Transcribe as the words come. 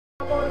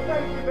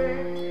thank you,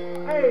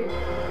 man. Hey.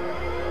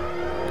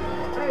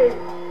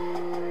 Hey.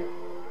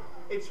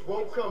 It's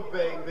welcome,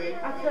 baby.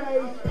 I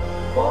say,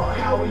 fuck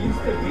how we used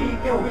to be,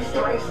 cause we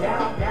straight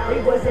now.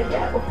 It wasn't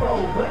that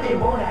before, but they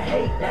wanna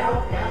hate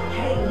now.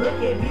 Can't look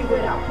at me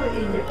without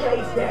putting your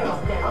face down.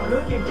 I'm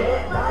looking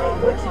back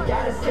like what you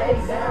gotta say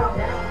now.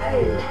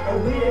 Hey,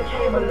 and we done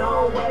came a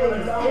long way.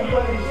 The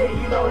haters,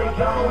 yeah, you know they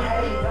gon'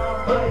 hate.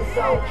 But it's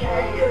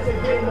okay, cause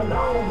it's been a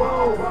long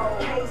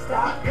road. Can't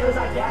stop, cause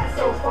I got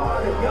so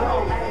far to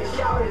go. Hey,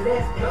 shout it,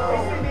 let's go.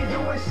 They see me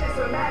doing shit,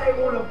 so now they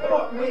wanna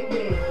fuck with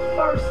me.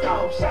 First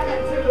off, shout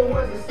out to the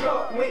ones that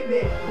stuck with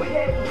me. We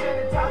heading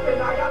to the top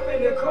and I got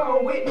finna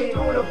come with me.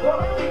 Doing a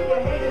buck, think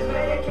the haters,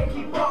 man, they can't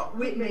keep up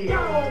with me. Yo,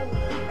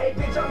 hey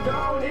bitch, I'm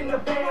gone in the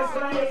fast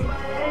lane.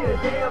 Ain't a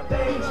damn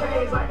thing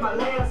changed like my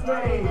last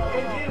name.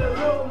 And get a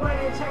little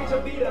money change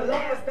will be the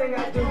last thing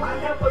I do. I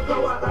never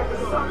go out like a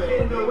sucker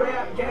in the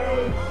rap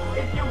game.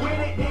 If you win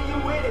it, then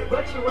you win it,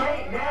 but you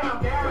ain't now.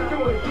 We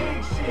doing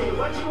big shit,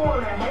 what you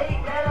wanna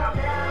hate now?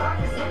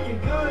 Pockets looking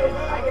good,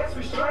 I guess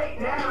we straight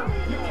now.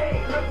 You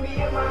can't look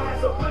me in my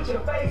eyes, so put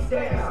your face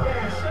down.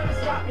 You should've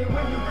stopped me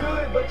when you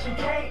could, but you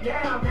can't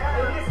now.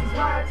 And this is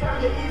my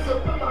time to eat, so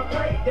put my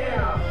plate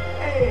down.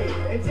 Hey,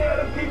 and tell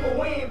them people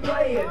we ain't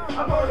playing.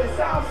 I'm on the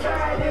south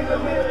side in the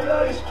middle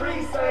of the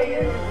street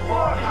saying,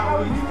 fuck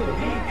how we used to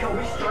be, cause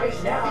we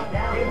straight now.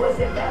 It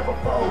wasn't bad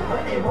before,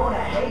 but they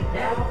wanna hate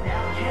now.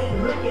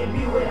 Can't look at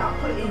me without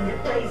putting your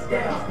face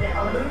down.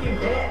 I'm looking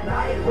back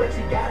like what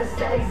you gotta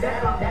say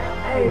now.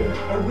 Hey,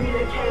 and we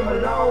done came a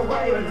long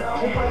way. The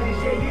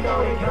haters, yeah, you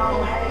know they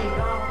gon'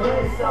 hate.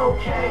 But it's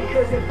okay,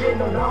 cause it's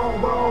been a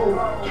long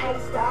road.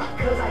 Can't stop,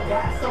 cause I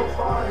got so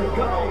far to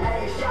go.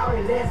 Hey, shout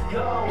it, let's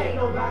go. Ain't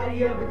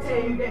nobody ever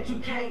tell you that you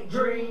can't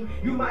dream.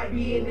 You might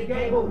be in the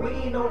game, but we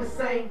ain't on the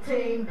same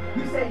team.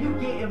 You say you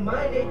getting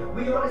money,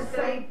 we on the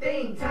same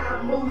thing.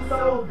 Time moves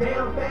so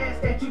damn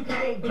fast that you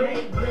can't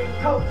blink.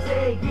 Coach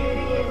said get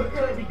in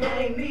because the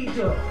game needs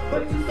you.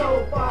 But you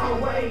so far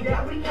away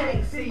that we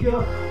can't see you.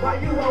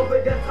 While you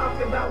over there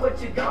talking about what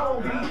you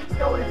gon' be.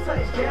 Stole the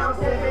touchdown,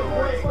 7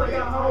 points for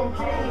your home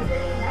team.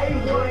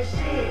 A1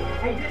 shit,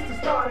 hey, this the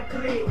start of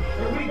click.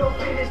 And we gon'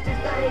 finish this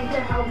thing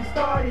to how we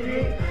started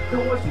it.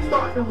 Then once you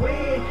start to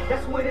win,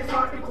 that's when it's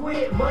hard to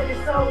quit.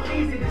 Money's so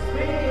easy to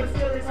spend, but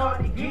still it's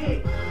hard to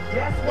get.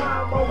 That's why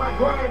I'm on my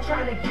grind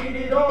trying to get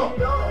it up.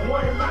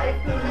 One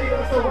life to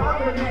live, so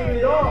I'ma live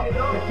it up.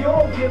 If you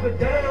don't give a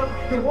damn,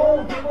 then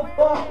won't give a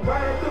fuck.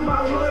 Riding through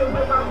my hood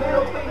with my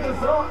middle fingers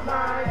up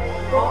like,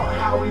 fuck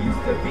how we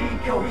used to be,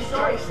 cause we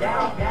straight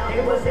now.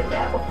 It wasn't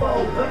bad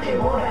before, but they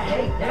wanna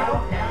hate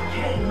now.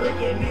 Can't look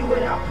at me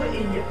without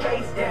putting your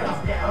face down.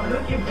 I'm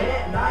looking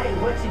back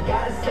like what you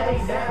gotta say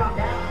now.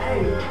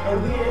 Hey,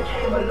 and we done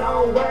came a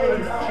long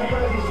way. The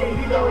haters,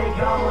 yeah, you know they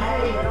gon'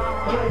 hate.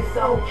 But it's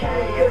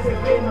okay, cause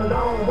it's been a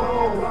long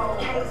road.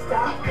 Can't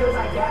stop, cause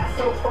I got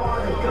so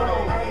far to go.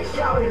 Hey,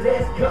 shout it,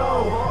 let's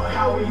go.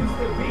 How we used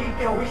to be,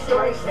 cause we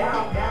straight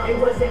now. It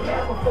wasn't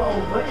bad before,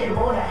 but they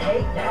wanna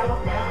hate now.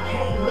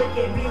 Can't look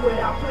at me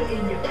without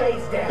putting your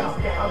face down.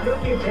 I'm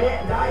looking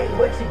back like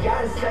what you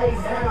gotta say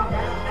now.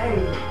 Hey,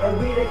 and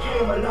we done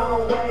came a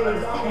long way.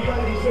 The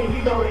haters, yeah,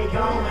 you know they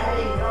gon'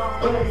 hate.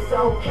 But it's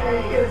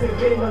okay, cause it's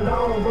been a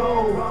long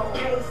road.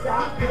 Can't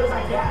stop, cause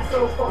I got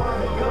so far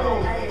to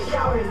go. Hey,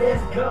 shout it,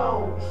 let's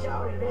go.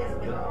 Shout it,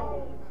 let's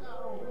go.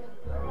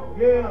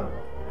 yeah.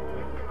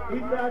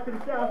 East side to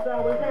the south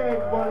side, what's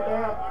happening, boy,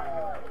 out.